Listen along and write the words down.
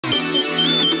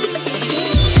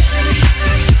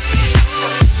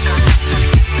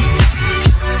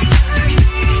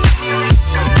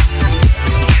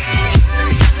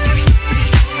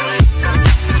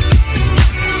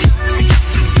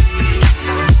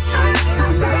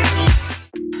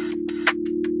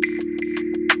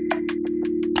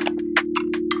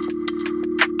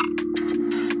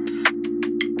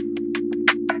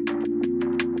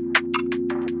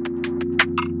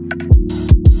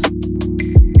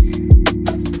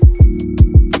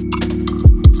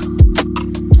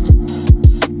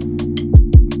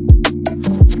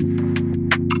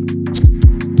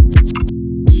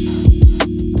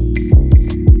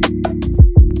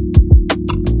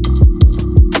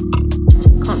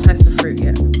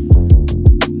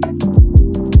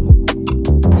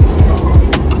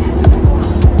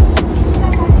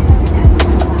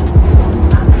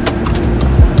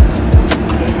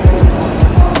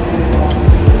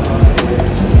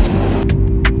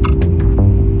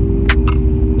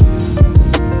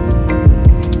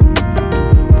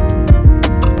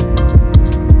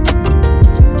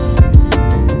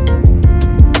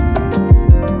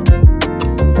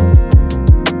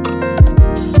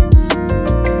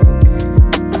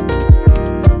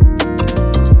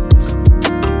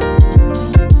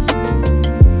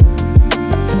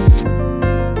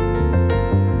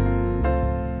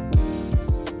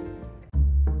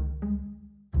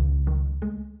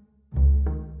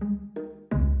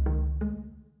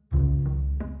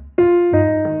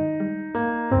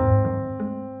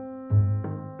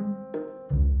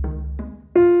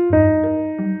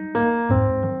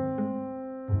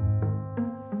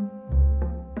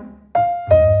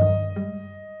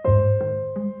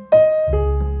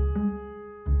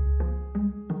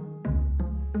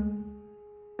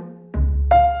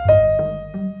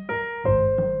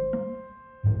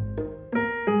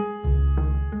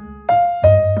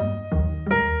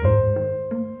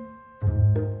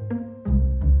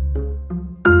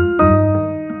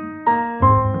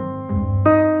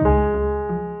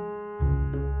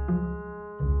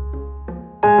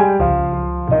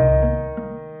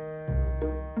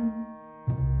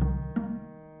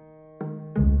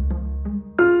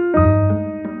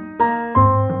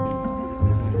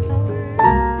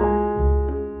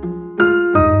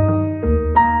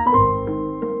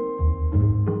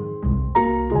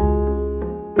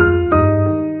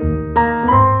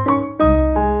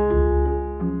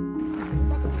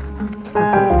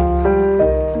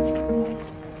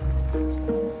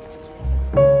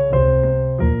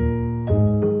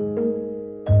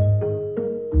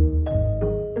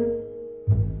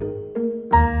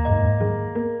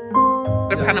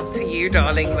pan up to you,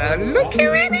 darling, though. Look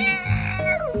who it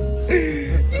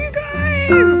is! You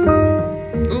guys!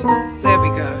 Ooh, there we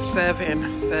go. Serving.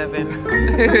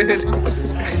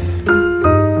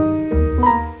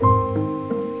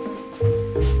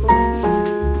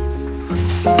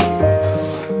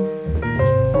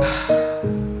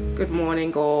 Good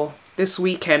morning, all. This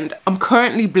weekend, I'm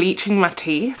currently bleaching my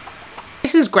teeth.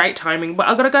 This is great timing, but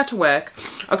I gotta go to work.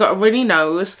 I got a runny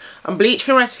nose, I'm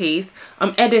bleaching my teeth,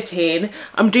 I'm editing,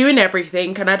 I'm doing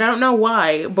everything, and I don't know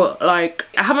why, but like,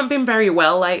 I haven't been very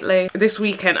well lately. This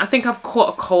weekend, I think I've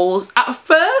caught a cold. At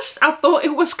first, I thought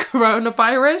it was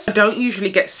coronavirus. I don't usually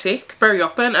get sick very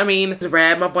often. I mean, it's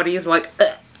rare, my body is like,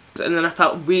 ugh. And then I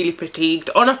felt really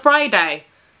fatigued. On a Friday,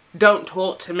 don't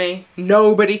talk to me.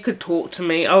 Nobody could talk to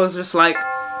me. I was just like,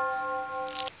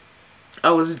 I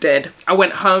was dead. I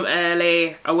went home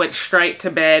early, I went straight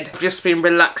to bed. I've just been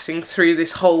relaxing through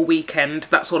this whole weekend.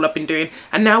 That's all I've been doing.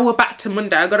 And now we're back to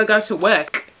Monday. I gotta go to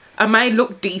work. I may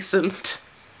look decent,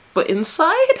 but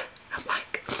inside, I'm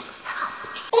like, busy.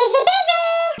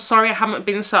 I'm sorry I haven't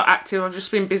been so active. I've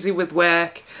just been busy with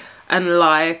work and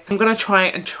life. I'm gonna try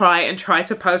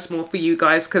to post more for you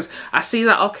guys because I see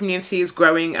that our community is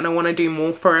growing and I want to do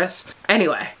more for us.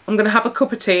 Anyway, I'm gonna have a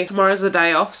cup of tea. Tomorrow's the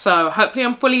day off, so hopefully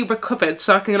I'm fully recovered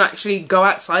so I can actually go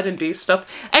outside and do stuff.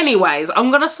 Anyways,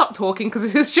 I'm gonna stop talking because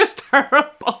this is just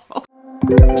terrible.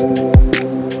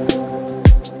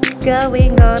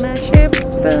 Going on a ship.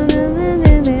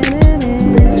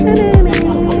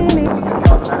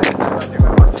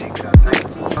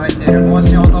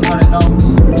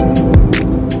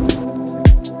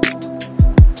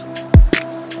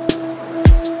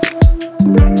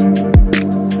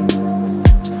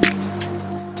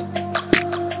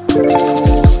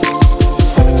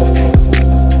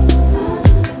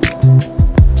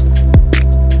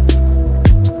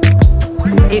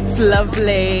 It's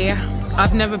lovely.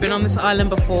 I've never been on this island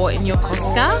before in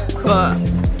Yokosuka, but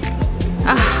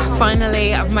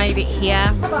finally I've made it here.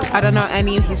 I don't know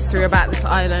any history about this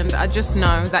island. I just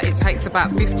know that it takes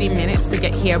about 15 minutes to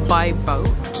get here by boat.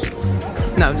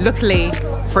 No, luckily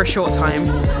for a short time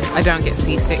I don't get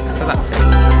seasick, so that's it.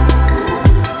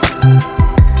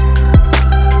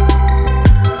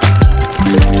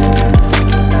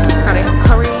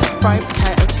 Curry, fried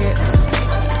potato chips.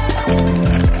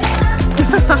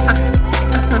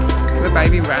 The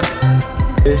baby ran.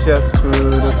 Delicious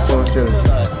food portions.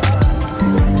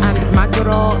 And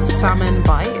maguro salmon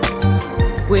bites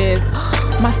with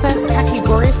my first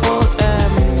kakigori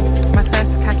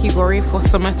for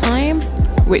summertime,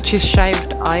 which is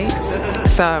shaved ice.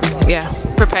 So yeah,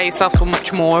 prepare yourself for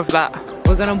much more of that.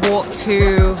 We're gonna walk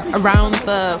around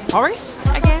the forest,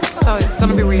 I guess, so it's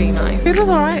gonna be really nice. Food was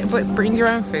alright, but bring your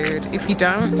own food. If you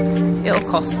don't, it'll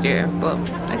cost you, but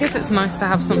I guess it's nice to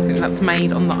have something that's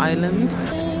made on the island.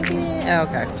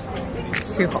 Okay,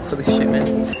 it's too hot for this shit, man.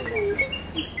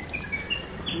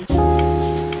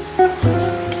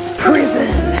 Prison!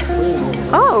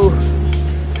 Oh!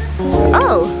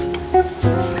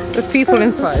 There's people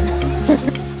inside.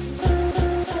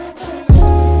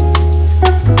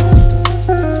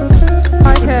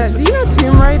 Do you know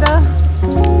Tomb Raider?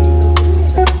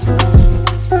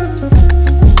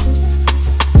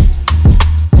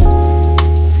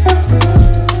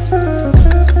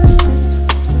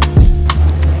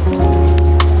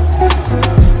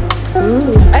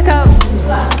 Ooh, echo.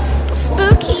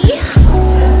 Spooky.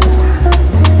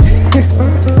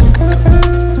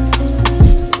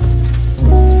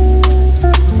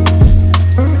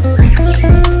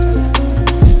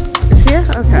 It's here?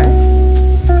 Okay.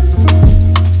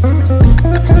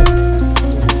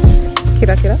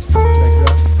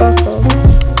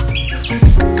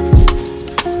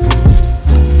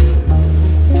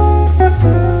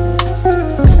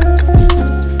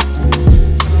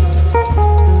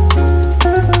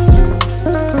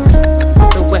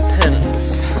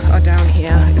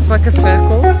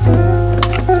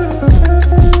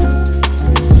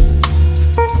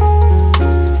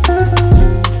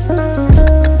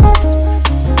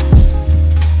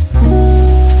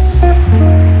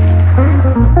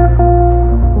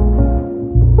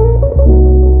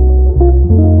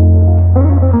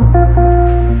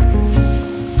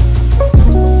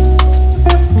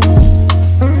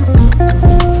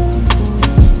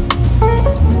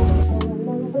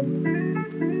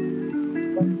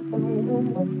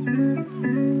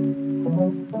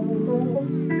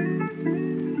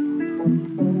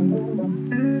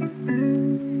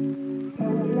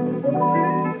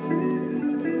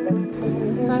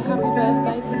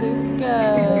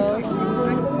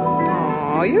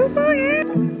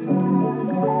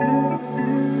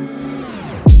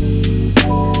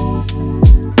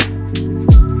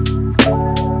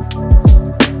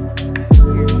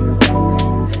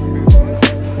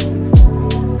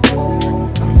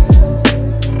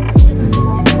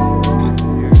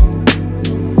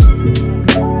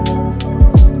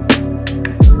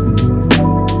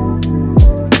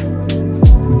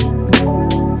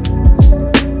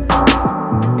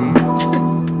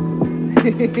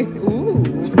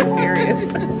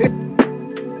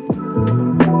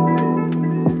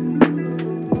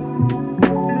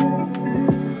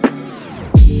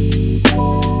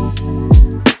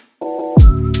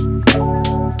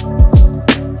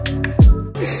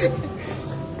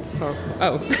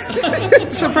 Oh.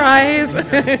 Surprise.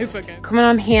 It's okay. Coming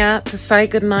on here to say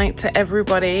goodnight to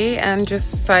everybody and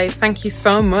just say thank you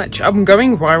so much. I'm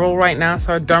going viral right now,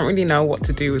 so I don't really know what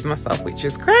to do with myself, which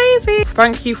is crazy.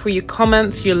 Thank you for your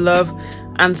comments, your love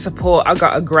and support. I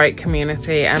got a great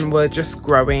community and we're just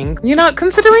growing. You know,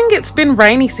 considering it's been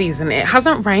rainy season, it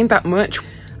hasn't rained that much.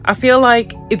 I feel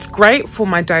like it's great for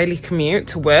my daily commute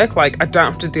to work, like I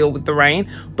don't have to deal with the rain,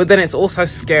 but then it's also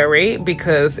scary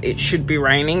because it should be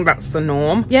raining, that's the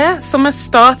norm. Yeah, summer's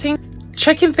starting,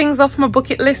 checking things off my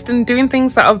bucket list and doing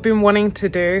things that I've been wanting to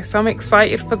do, so I'm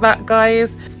excited for that,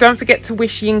 guys. Don't forget to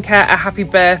wish Yinka a happy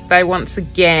birthday once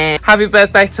again. Happy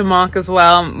birthday to Mark as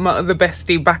well, my other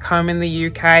bestie back home in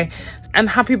the UK. And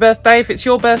happy birthday if it's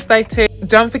your birthday too.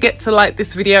 Don't forget to like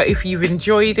this video if you've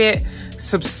enjoyed it,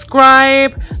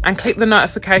 subscribe and click the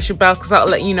notification bell because that'll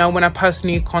let you know when I post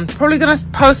new content. Probably gonna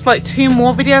post like 2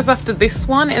 more videos after this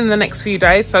one in the next few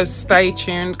days, so stay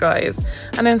tuned, guys.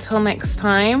 And until next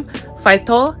time,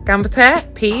 faito,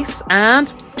 gambate, peace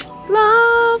and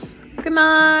love. Good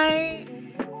night.